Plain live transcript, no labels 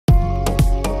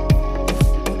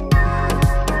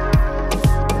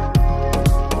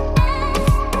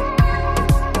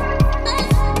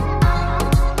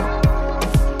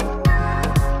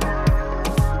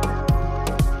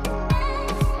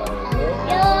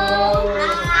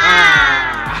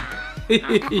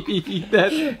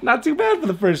That's not too bad for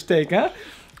the first take, huh?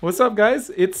 What's up, guys?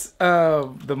 It's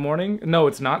the morning. No,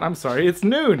 it's not. I'm sorry. It's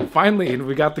noon, finally, and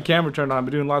we got the camera turned on. I've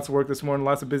been doing lots of work this morning,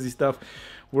 lots of busy stuff.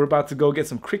 We're about to go get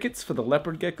some crickets for the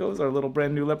leopard geckos, our little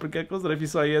brand new leopard geckos that if you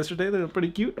saw yesterday, they're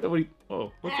pretty cute.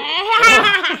 Oh, what's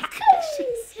it?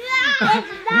 It's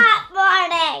not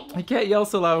morning. I can't yell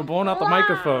so loud. We're blowing out the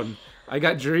microphone. I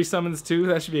got jury summons too.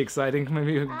 That should be exciting.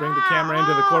 Maybe we can bring the camera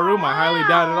into the courtroom. I highly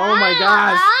doubt it. Oh my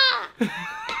gosh.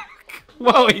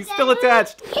 Whoa, he's still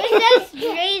attached. It says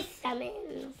jury summons.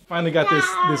 Finally got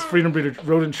this Freedom Breeder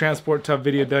rodent transport tub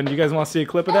video done. You guys want to see a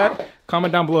clip of that?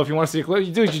 Comment down below if you want to see a clip.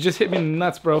 Dude, you just hit me in the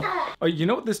nuts, bro. Oh, you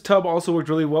know what this tub also worked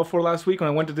really well for last week when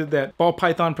I went to do that ball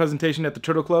python presentation at the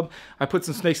Turtle Club? I put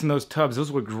some snakes in those tubs.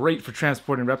 Those were great for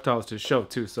transporting reptiles to the show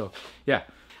too. So yeah,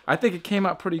 I think it came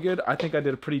out pretty good. I think I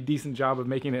did a pretty decent job of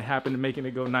making it happen and making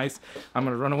it go nice. I'm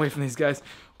gonna run away from these guys.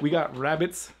 We got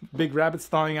rabbits, big rabbits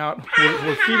thawing out.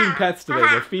 We're feeding pets today.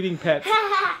 We're feeding pets.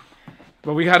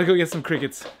 But we gotta go get some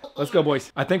crickets. Let's go,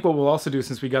 boys. I think what we'll also do,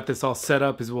 since we got this all set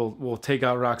up, is we'll take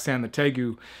out Roxanne the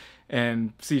Tegu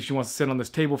and see if she wants to sit on this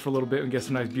table for a little bit and get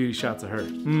some nice beauty shots of her.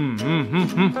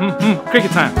 Cricket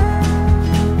time.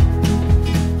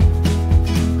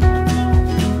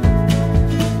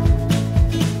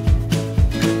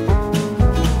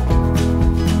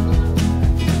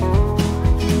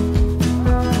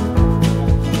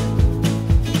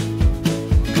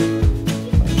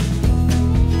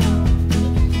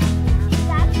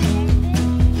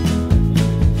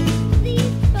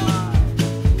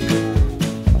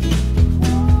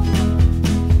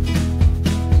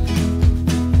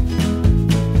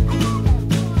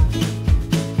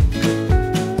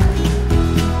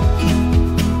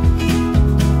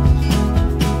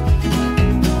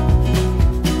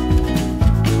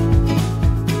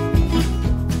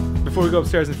 Before we go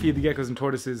upstairs and feed the geckos and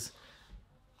tortoises,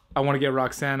 I want to get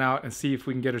Roxanne out and see if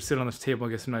we can get her sit on this table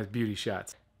and get some nice beauty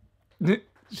shots.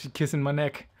 She's kissing my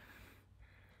neck.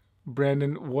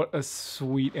 Brandon, what a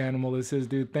sweet animal this is,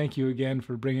 dude. Thank you again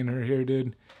for bringing her here,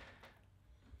 dude.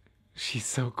 She's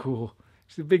so cool.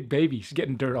 She's a big baby. She's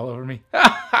getting dirt all over me.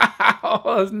 Oh,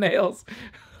 those nails.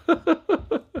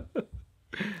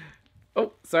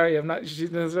 Oh, sorry, I'm not.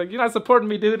 She's like, you're not supporting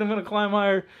me, dude. I'm going to climb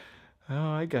higher.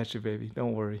 Oh, I got you, baby.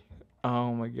 Don't worry.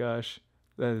 Oh my gosh.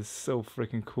 That is so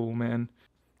freaking cool, man.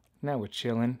 Now we're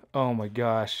chilling. Oh my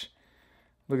gosh.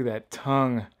 Look at that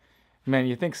tongue. Man,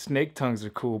 you think snake tongues are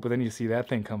cool, but then you see that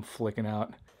thing come flicking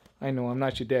out. I know, I'm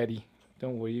not your daddy.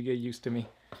 Don't worry, you get used to me.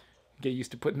 Get used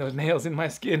to putting those nails in my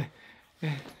skin.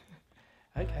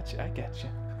 I got you, I got you.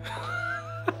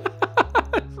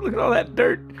 Look at all that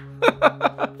dirt.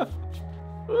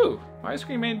 Ooh, ice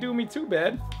cream ain't doing me too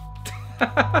bad.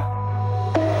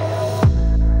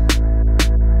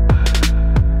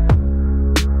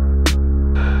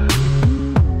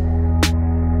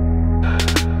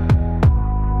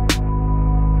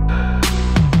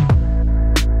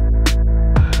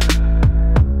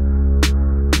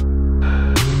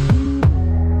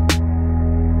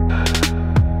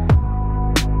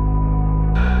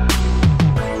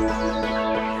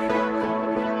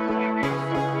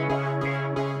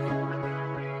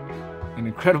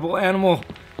 Incredible animal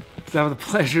to have the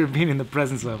pleasure of being in the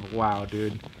presence of. Wow,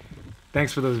 dude.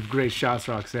 Thanks for those great shots,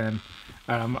 Roxanne.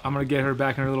 I'm gonna get her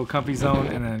back in her little comfy zone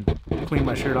and then clean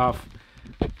my shirt off.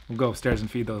 We'll go upstairs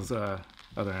and feed those other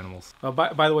animals.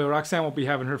 By the way, Roxanne won't be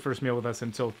having her first meal with us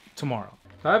until tomorrow.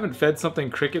 I haven't fed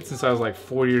something cricket since I was like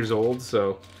 4 years old,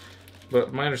 so.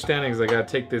 But my understanding is I gotta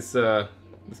take this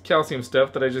this calcium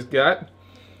stuff that I just got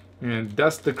and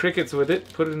dust the crickets with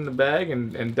it, put it in the bag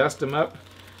and dust them up.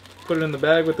 Put it in the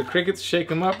bag with the crickets, shake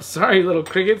them up. Sorry, little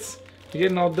crickets. You're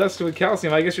getting all dusted with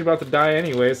calcium. I guess you're about to die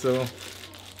anyway, so.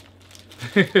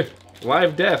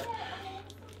 Live death.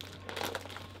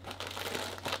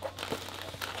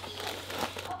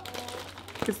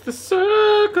 It's the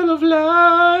circle of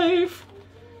life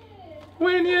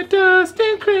when you're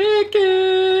dusting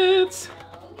crickets.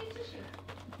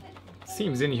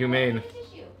 Seems inhumane.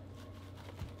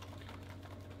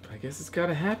 I guess it's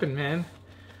gotta happen, man.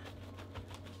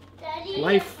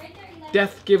 Life,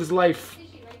 death gives life.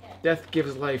 Death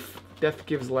gives life. Death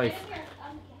gives life.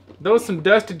 Those some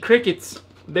dusted crickets.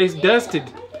 They's dusted.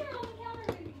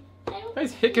 You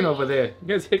guys hicking over there. You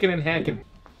guys hicking and hacking.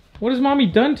 What has mommy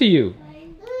done to you?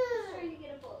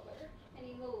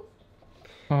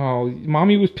 Oh,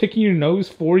 mommy was picking your nose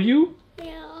for you?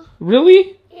 Yeah.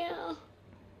 Really? Yeah.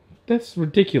 That's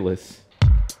ridiculous.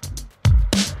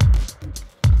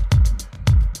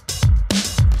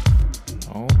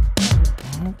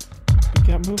 We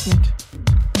got movement.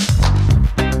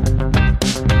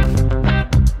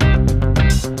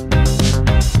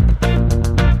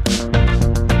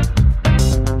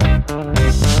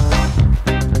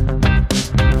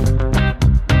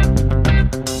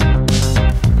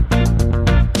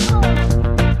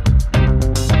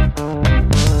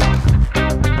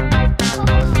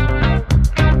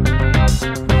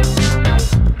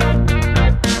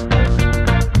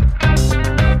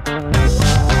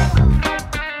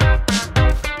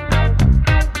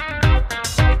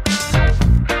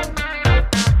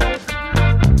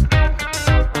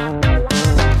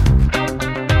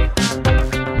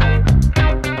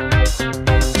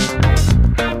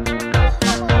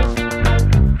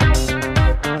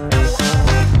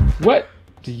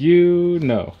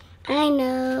 know? I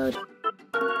know.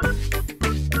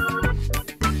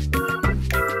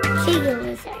 Tegu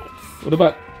lizards. What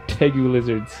about tegu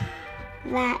lizards?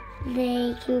 That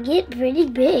they can get pretty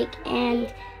big,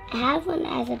 and I have one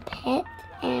as a pet.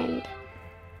 And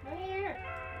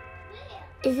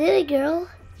is it a girl?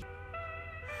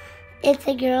 It's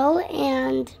a girl,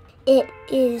 and it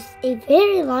is a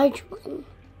very large one.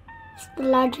 It's the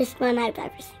largest one I've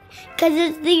ever seen. Because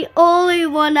it's the only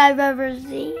one I've ever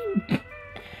seen.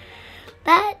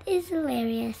 That is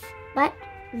hilarious. But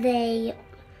they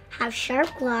have sharp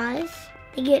claws.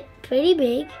 They get pretty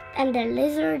big. And they're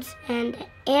lizards and an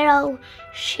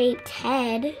arrow-shaped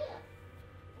head.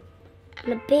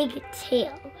 And a big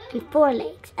tail. And 4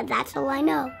 legs. And that's all I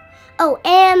know. Oh,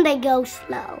 and they go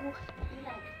slow.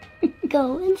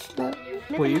 Going slow.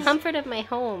 I'm in the comfort of my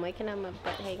home. I can have my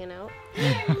butt hanging out.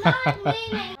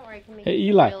 Or I can make Hey,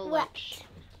 Eli. real lunch.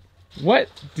 What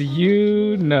do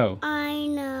you know? I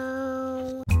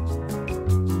know.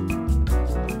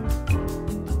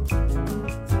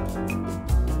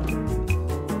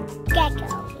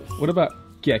 Geckos. What about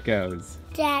geckos?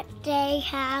 That they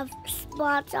have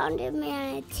spots on them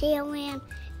and a tail and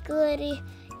good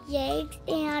legs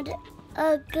and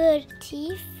a good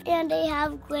teeth, and they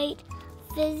have great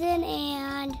vision,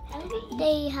 and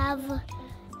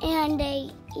they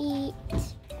eat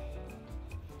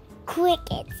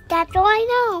crickets. That's all I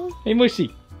know. Hey,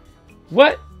 Mushy.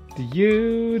 What do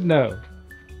you know?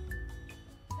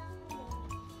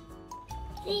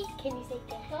 See? Can you say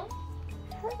gecko?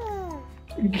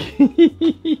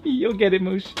 You'll get it,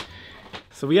 Moosh.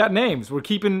 So we got names. We're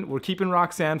keeping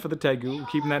Roxanne for the tegu. We're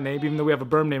keeping that name, even though we have a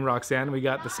berm named Roxanne. We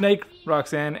got the snake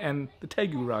Roxanne and the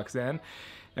tegu Roxanne,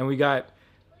 and we got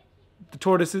the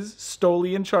tortoises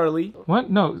Stoli and Charlie.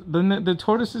 What? No, the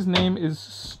tortoise's name is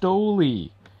Stoli.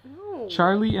 No.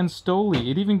 Charlie and Stoli.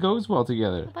 It even goes well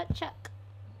together. What about Chuck?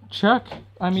 Chuck.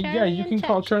 I mean, Charlie yeah, you can and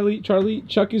call Chuck. Charlie.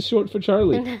 Chuck is short for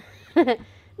Charlie.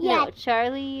 No,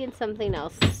 Charlie and something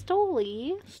else.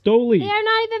 Stoli. Stoli. They are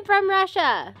not even from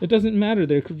Russia. It doesn't matter.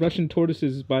 They're Russian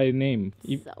tortoises by name,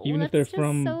 even if they're That's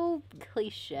from. just so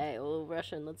cliche. Oh,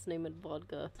 Russian. Let's name it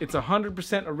vodka. It's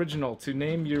 100% original to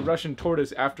name your Russian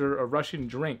tortoise after a Russian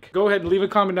drink. Go ahead and leave a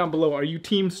comment down below. Are you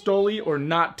Team Stoli or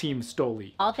not Team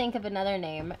Stoli? I'll think of another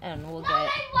name and we'll get a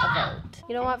vote.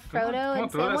 You know what, Frodo Come on,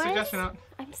 and throw that Samwise? suggestion out.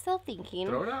 I'm still thinking.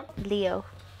 Throw it out. Leo.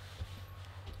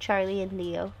 Charlie and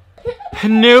Leo.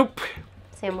 Nope.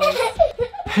 Samwise.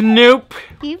 Nope.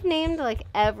 You've named like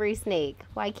every snake.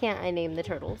 Why can't I name the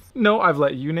turtles? No, I've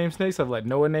let you name snakes. I've let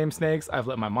Noah name snakes. I've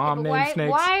let my mom name snakes.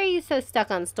 Why are you so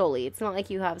stuck on Stoli? It's not like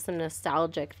you have some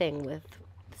nostalgic thing with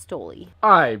Stoli.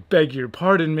 I beg your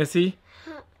pardon, Missy.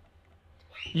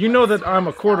 You know that I'm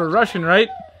a quarter Russian, right?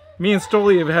 Me and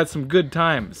Stoli have had some good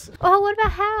times. Oh, what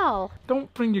about Hal?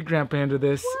 Don't bring your grandpa into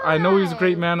this. I know he's a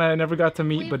great man I never got to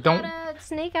meet, but don't. We've got a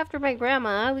snake after my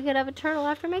grandma. We could have a turtle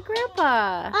after my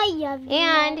grandpa. I love you.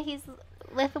 And Mom. he's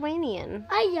Lithuanian.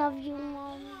 I love you,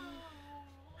 Mom.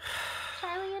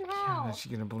 Charlie and Hal.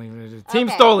 She's gonna believe it. Team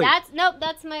Okay, Stoli. Nope,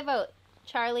 that's my vote.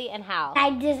 Charlie and Hal.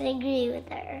 I disagree with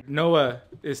her. Noah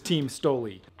is Team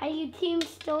Stoli. Are you Team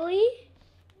Stoli?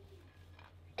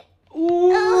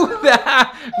 Ooh,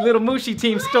 that little Mushy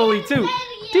Team Stoli too.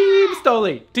 Team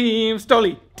Stoli, Team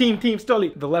Stoli, Team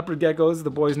Stoli. The leopard geckos, the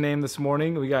boy's name this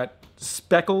morning. We got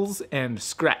Speckles and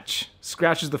Scratch.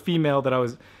 Scratch is the female that I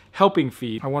was helping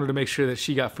feed. I wanted to make sure that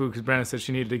she got food because Brandon said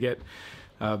she needed to get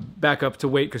back up to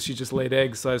weight because she just laid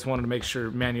eggs. So I just wanted to make sure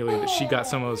manually that she got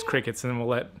some of those crickets, and then we'll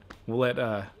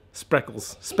let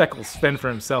Speckles fend for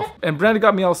himself. And Brandon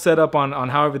got me all set up on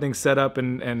how everything's set up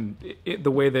and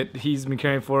the way that he's been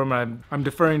caring for him. I'm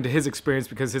deferring to his experience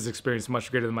because his experience is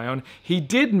much greater than my own. He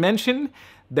did mention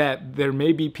that there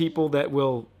may be people that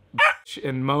will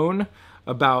and moan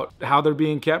about how they're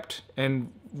being kept,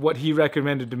 and what he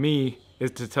recommended to me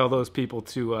is to tell those people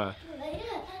to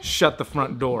shut the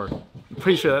front door. I'm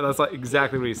pretty sure that's like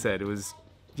exactly what he said. It was,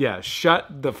 yeah,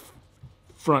 shut the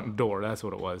front door. That's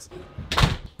what it was.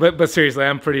 But seriously,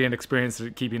 I'm pretty inexperienced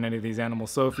at keeping any of these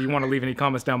animals. So if you want to leave any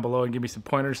comments down below and give me some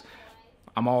pointers,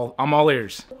 I'm all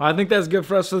ears. I think that's good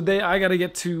for us for the day. I gotta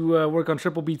get to work on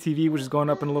Triple B TV, which is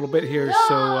going up in a little bit here.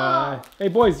 So hey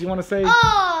boys, you want to say?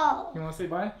 Oh. You want to say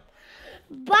bye?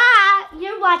 Bye.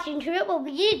 You're watching Triple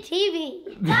B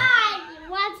TV. Bye. You're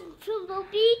watching Triple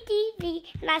B TV.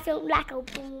 And I don't like a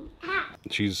boom.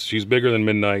 She's bigger than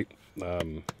Midnight,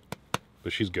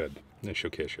 but she's good, and she'll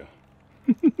kiss you.